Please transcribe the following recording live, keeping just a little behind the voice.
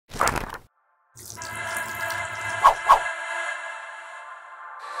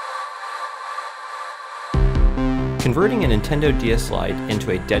Converting a Nintendo DS Lite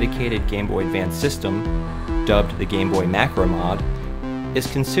into a dedicated Game Boy Advance system, dubbed the Gameboy Macro Mod, is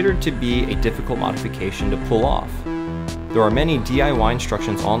considered to be a difficult modification to pull off. There are many DIY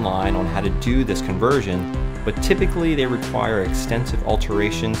instructions online on how to do this conversion, but typically they require extensive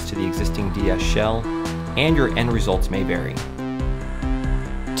alterations to the existing DS shell, and your end results may vary.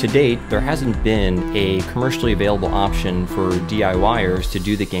 To date, there hasn't been a commercially available option for DIYers to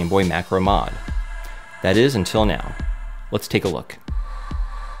do the Gameboy Macro Mod. That is, until now. Let's take a look.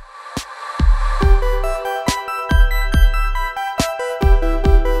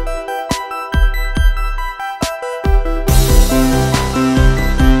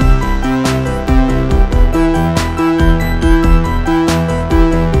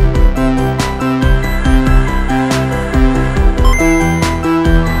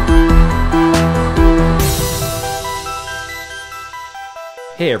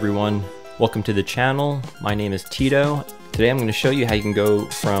 Hey everyone, welcome to the channel. My name is Tito. Today I'm going to show you how you can go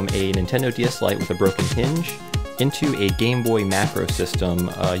from a Nintendo DS Lite with a broken hinge into a Game Boy Macro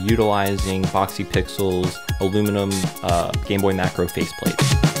system utilizing Boxy Pixel's aluminum Game Boy Macro faceplate.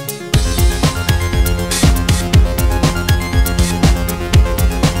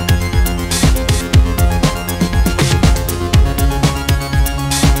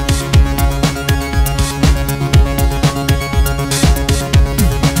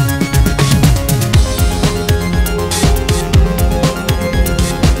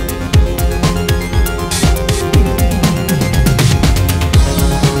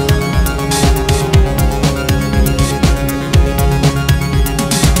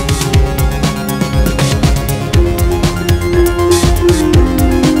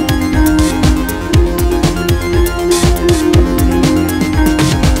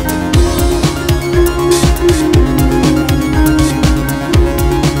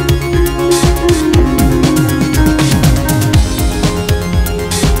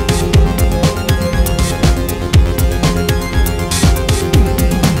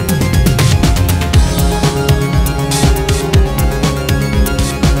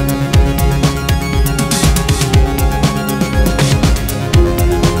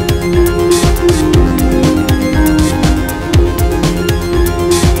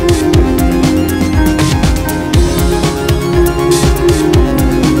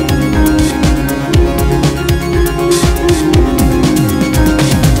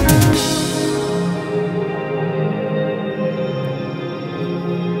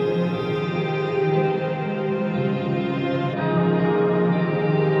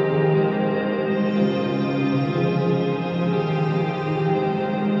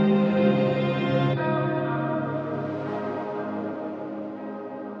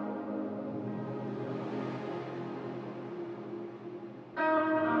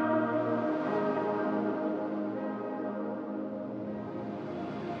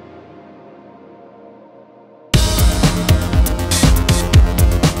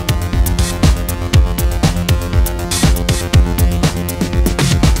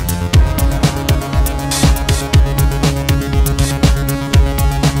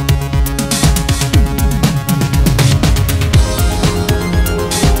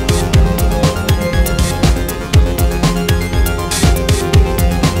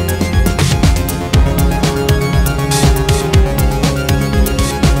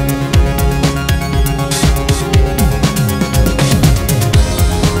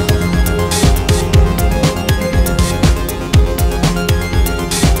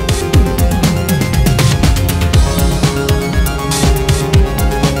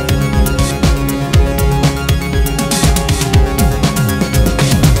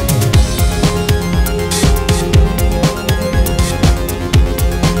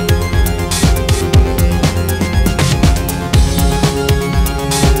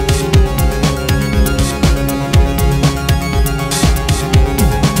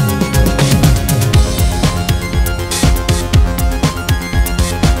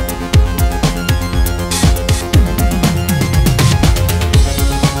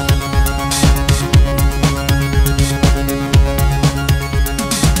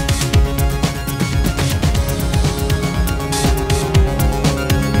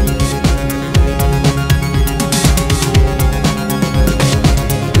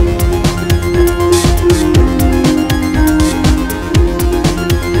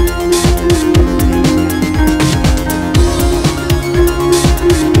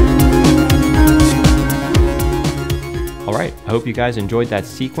 I hope you guys enjoyed that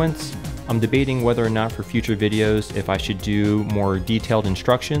sequence. I'm debating whether or not for future videos if I should do more detailed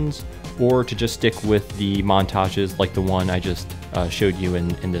instructions or to just stick with the montages like the one I just showed you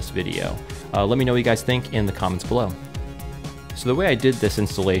in this video. Let me know what you guys think in the comments below. So the way I did this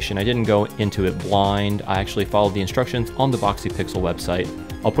installation, I didn't go into it blind. I actually followed the instructions on the Boxy Pixel website.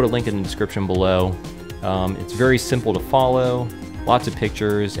 I'll put a link in the description below. It's very simple to follow, lots of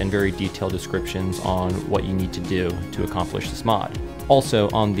pictures and very detailed descriptions on what you need to do to accomplish this mod. Also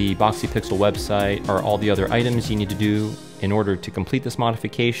on the Boxy Pixel website are all the other items you need to do in order to complete this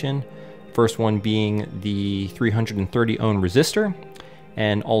modification. First one being the 330 ohm resistor,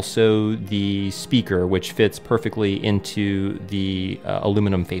 and also the speaker, which fits perfectly into the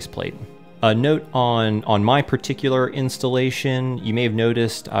aluminum faceplate. A note on my particular installation, you may have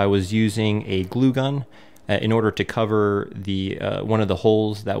noticed I was using a glue gun in order to cover the one of the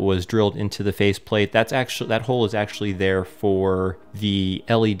holes that was drilled into the faceplate. That hole is actually there for the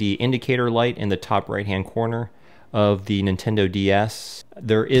LED indicator light in the top right-hand corner of the Nintendo DS.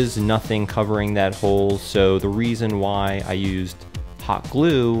 There is nothing covering that hole, so the reason why I used hot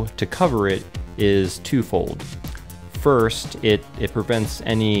glue to cover it is twofold. First, it prevents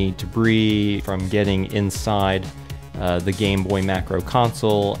any debris from getting inside the Game Boy Macro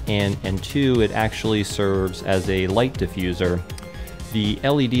console, and two, it actually serves as a light diffuser. The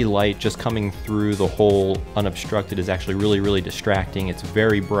LED light just coming through the hole unobstructed is actually really distracting. It's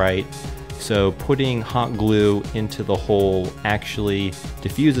very bright, so putting hot glue into the hole actually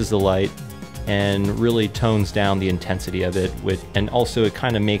diffuses the light and really tones down the intensity of it, and also it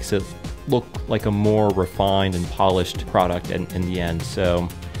kind of makes it look like a more refined and polished product in the end. So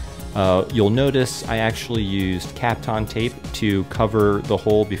you'll notice I actually used Kapton tape to cover the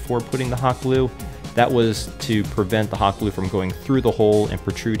hole before putting the hot glue. That was to prevent the hot glue from going through the hole and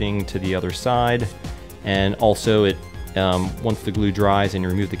protruding to the other side. And also it once the glue dries and you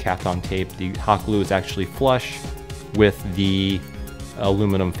remove the Kapton tape, the hot glue is actually flush with the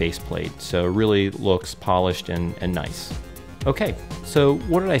aluminum faceplate, so it really looks polished and nice. Okay, so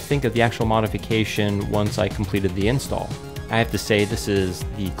what did I think of the actual modification once I completed the install? I have to say this is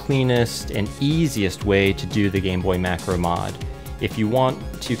the cleanest and easiest way to do the Game Boy Macro Mod. If you want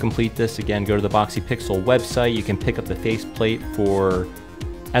to complete this, again, go to the Boxy Pixel website. You can pick up the faceplate for,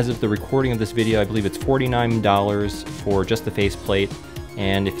 as of the recording of this video, I believe it's $49 for just the faceplate.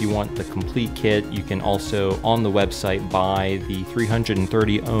 And if you want the complete kit, you can also, on the website, buy the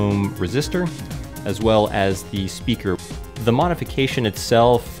 330 ohm resistor, as well as the speaker. The modification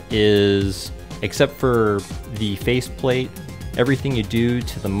itself is, except for the faceplate, everything you do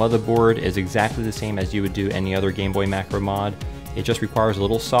to the motherboard is exactly the same as you would do any other Game Boy Macro Mod. It just requires a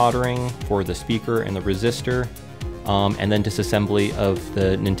little soldering for the speaker and the resistor, and then disassembly of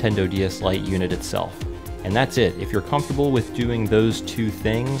the Nintendo DS Lite unit itself. And that's it. If you're comfortable with doing those two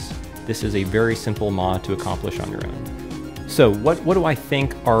things, this is a very simple mod to accomplish on your own. So what do I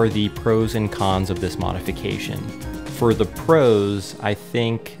think are the pros and cons of this modification? For the pros, I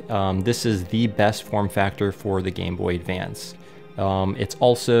think this is the best form factor for the Game Boy Advance. It's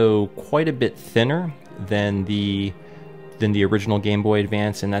also quite a bit thinner than the original Game Boy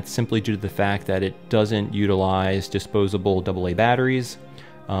Advance, and that's simply due to the fact that it doesn't utilize disposable AA batteries.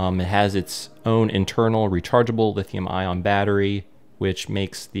 It has its own internal rechargeable lithium-ion battery, which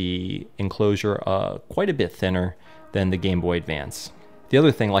makes the enclosure quite a bit thinner than the Game Boy Advance. The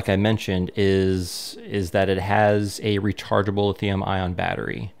other thing, like I mentioned, is that it has a rechargeable lithium-ion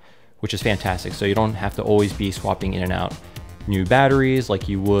battery, which is fantastic. So you don't have to always be swapping in and out new batteries like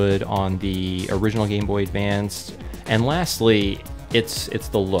you would on the original Game Boy Advance. And lastly, it's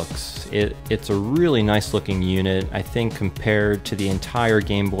the looks. It's a really nice looking unit. I think compared to the entire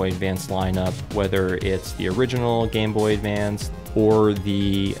Game Boy Advance lineup, whether it's the original Game Boy Advance or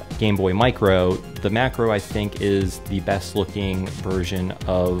the Game Boy Micro, the Macro I think is the best looking version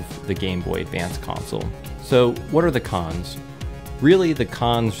of the Game Boy Advance console. So what are the cons? Really, the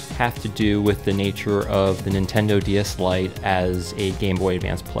cons have to do with the nature of the Nintendo DS Lite as a Game Boy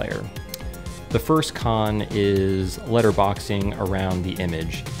Advance player. The first con is letterboxing around the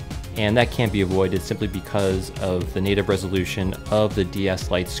image, and that can't be avoided simply because of the native resolution of the DS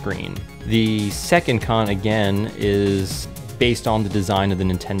Lite screen. The second con, again, is based on the design of the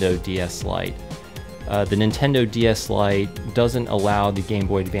Nintendo DS Lite. The Nintendo DS Lite doesn't allow the Game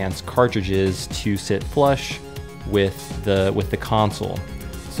Boy Advance cartridges to sit flush with the console,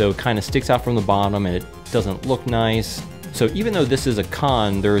 so it kind of sticks out from the bottom and it doesn't look nice. So even though this is a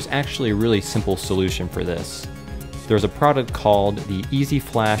con, there's actually a really simple solution for this. There's a product called the Easy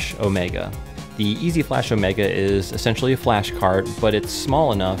Flash Omega. The Easy Flash Omega is essentially a flash cart, but it's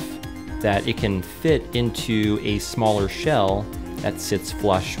small enough that it can fit into a smaller shell that sits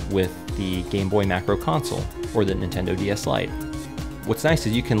flush with the Game Boy Macro console or the Nintendo DS Lite. What's nice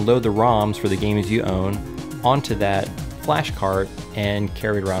is you can load the ROMs for the games you own onto that flash cart and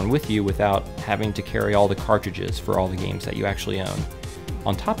carry it around with you without having to carry all the cartridges for all the games that you actually own.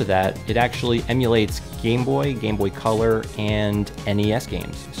 On top of that, it actually emulates Game Boy, Game Boy Color, and NES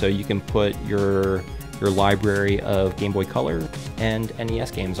games. So you can put your library of Game Boy Color and NES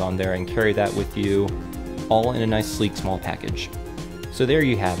games on there and carry that with you, all in a nice, sleek, small package. So there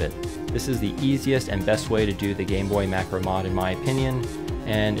you have it. This is the easiest and best way to do the Gameboy Macro Mod in my opinion,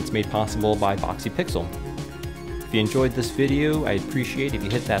 and it's made possible by Boxy Pixel. If you enjoyed this video, I'd appreciate if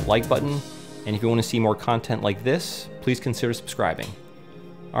you hit that like button, and if you want to see more content like this, please consider subscribing.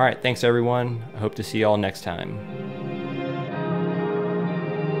 Alright, thanks everyone. I hope to see you all next time.